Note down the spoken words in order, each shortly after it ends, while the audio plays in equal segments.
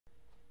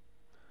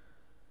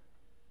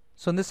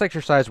So in this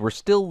exercise, we're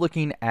still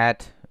looking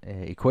at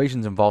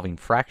equations involving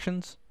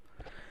fractions.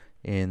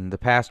 In the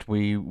past,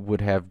 we would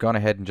have gone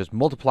ahead and just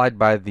multiplied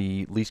by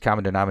the least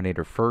common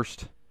denominator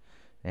first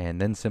and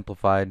then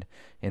simplified.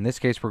 In this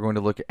case, we're going to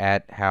look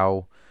at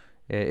how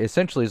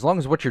essentially, as long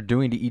as what you're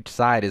doing to each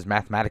side is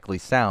mathematically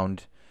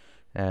sound,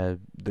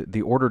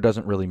 the order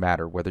doesn't really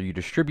matter, whether you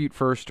distribute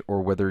first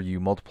or whether you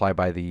multiply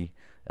by the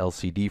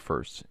LCD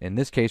first. In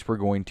this case, we're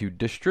going to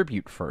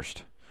distribute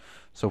first.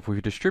 So if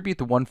we distribute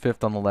the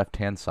 1/5 on the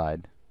left-hand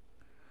side,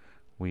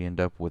 we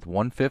end up with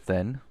 1/5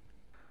 n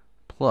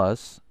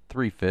plus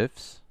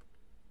 3/5.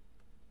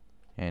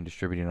 And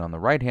distributing on the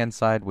right-hand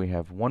side, we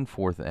have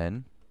 1/4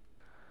 n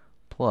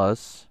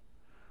plus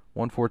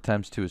 1/4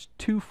 times 2 is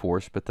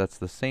 2/4, but that's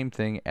the same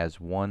thing as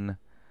 1/2.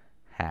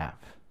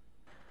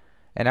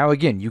 And now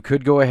again, you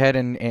could go ahead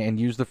and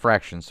use the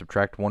fractions,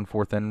 subtract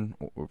 1/4 n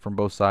from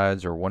both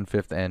sides, or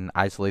 1/5 n,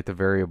 isolate the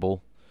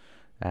variable,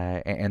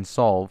 and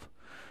solve.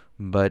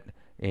 But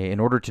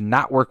in order to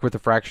not work with the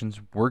fractions,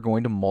 we're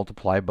going to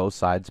multiply both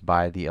sides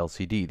by the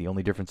LCD. The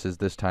only difference is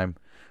this time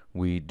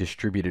we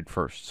distributed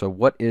first. So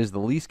what is the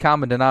least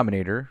common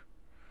denominator?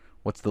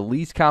 What's the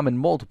least common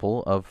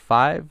multiple of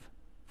 5,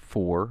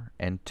 4,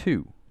 and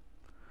 2?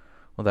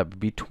 Well, that would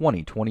be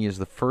 20. 20 is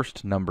the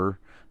first number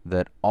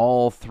that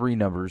all three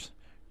numbers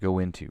go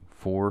into,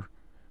 4,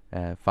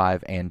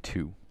 5, and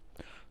 2.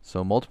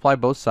 So multiply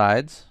both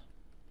sides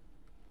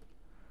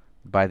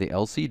by the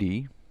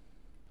LCD,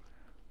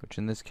 which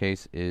in this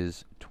case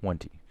is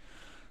 20.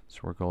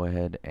 So we'll go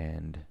ahead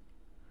and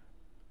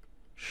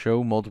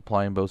show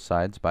multiplying both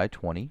sides by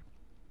 20.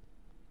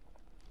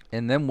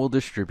 And then we'll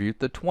distribute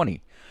the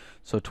 20.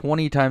 So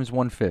 20 times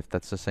 1/5,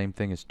 that's the same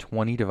thing as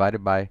 20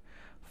 divided by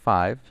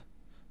 5.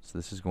 So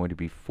this is going to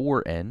be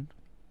 4n.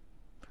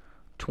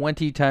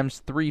 20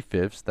 times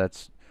 3/5,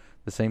 that's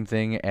the same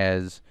thing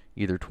as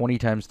either 20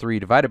 times 3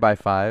 divided by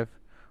 5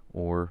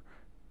 or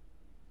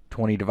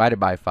 20 divided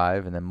by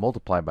 5 and then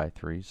multiply by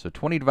 3. So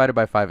 20 divided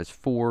by 5 is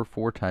 4.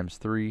 4 times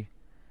 3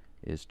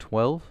 is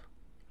 12.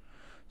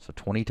 So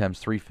 20 times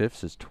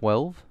 3/5 is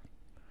 12.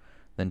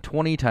 Then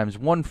 20 times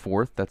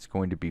 1/4, that's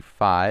going to be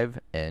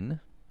 5n. And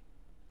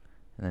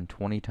then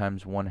 20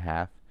 times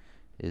 1/2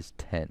 is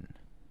 10.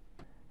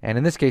 And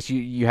in this case,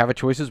 you have a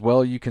choice as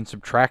well. You can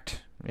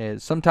subtract.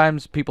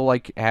 Sometimes people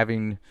like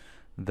having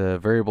the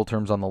variable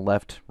terms on the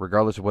left,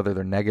 regardless of whether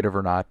they're negative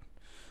or not.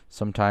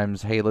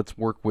 Sometimes, hey, let's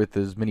work with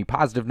as many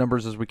positive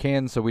numbers as we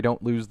can so we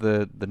don't lose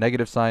the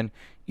negative sign.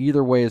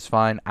 Either way is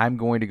fine. I'm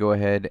going to go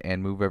ahead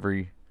and move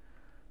every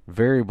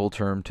variable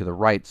term to the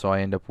right, so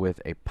I end up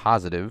with a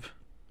positive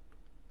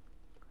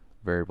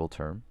variable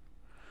term.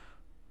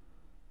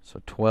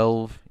 So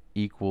 12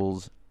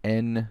 equals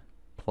n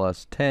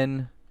plus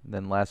 10.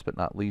 Then last but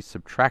not least,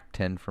 subtract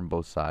 10 from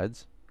both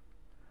sides.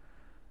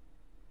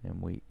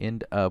 And we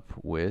end up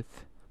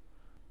with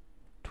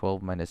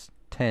 12 minus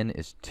 10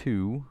 is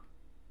 2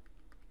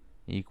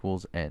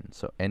 equals n.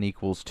 So n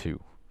equals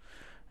 2.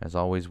 As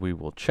always, we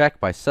will check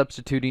by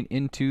substituting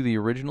into the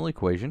original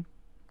equation.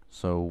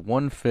 So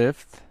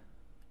 1/5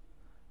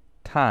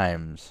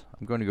 times,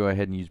 I'm going to go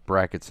ahead and use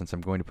brackets since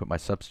I'm going to put my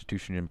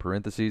substitution in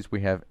parentheses.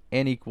 We have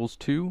n equals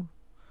 2.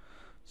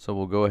 So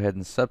we'll go ahead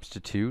and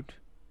substitute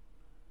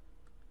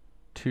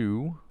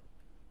 2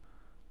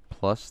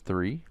 plus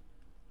 3.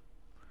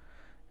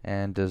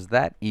 And does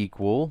that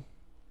equal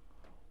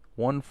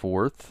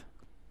 1/4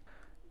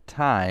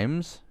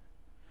 times,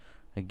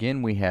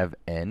 again we have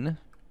n,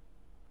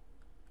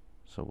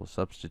 so we'll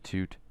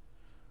substitute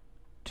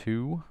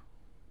 2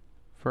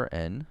 for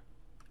n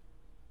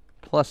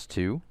plus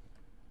 2.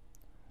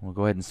 We'll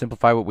go ahead and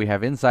simplify what we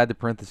have inside the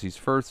parentheses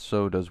first.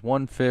 So does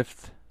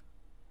 1/5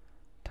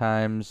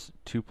 times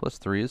 2 plus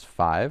 3 is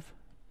 5.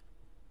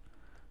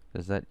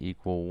 Does that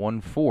equal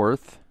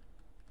 1/4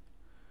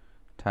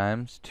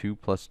 times 2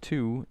 plus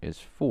 2 is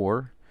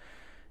 4?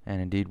 And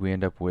indeed we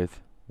end up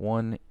with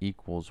 1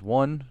 equals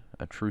 1,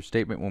 a true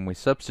statement when we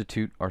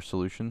substitute our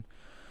solution,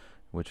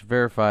 which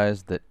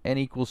verifies that n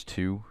equals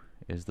 2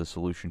 is the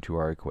solution to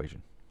our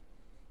equation.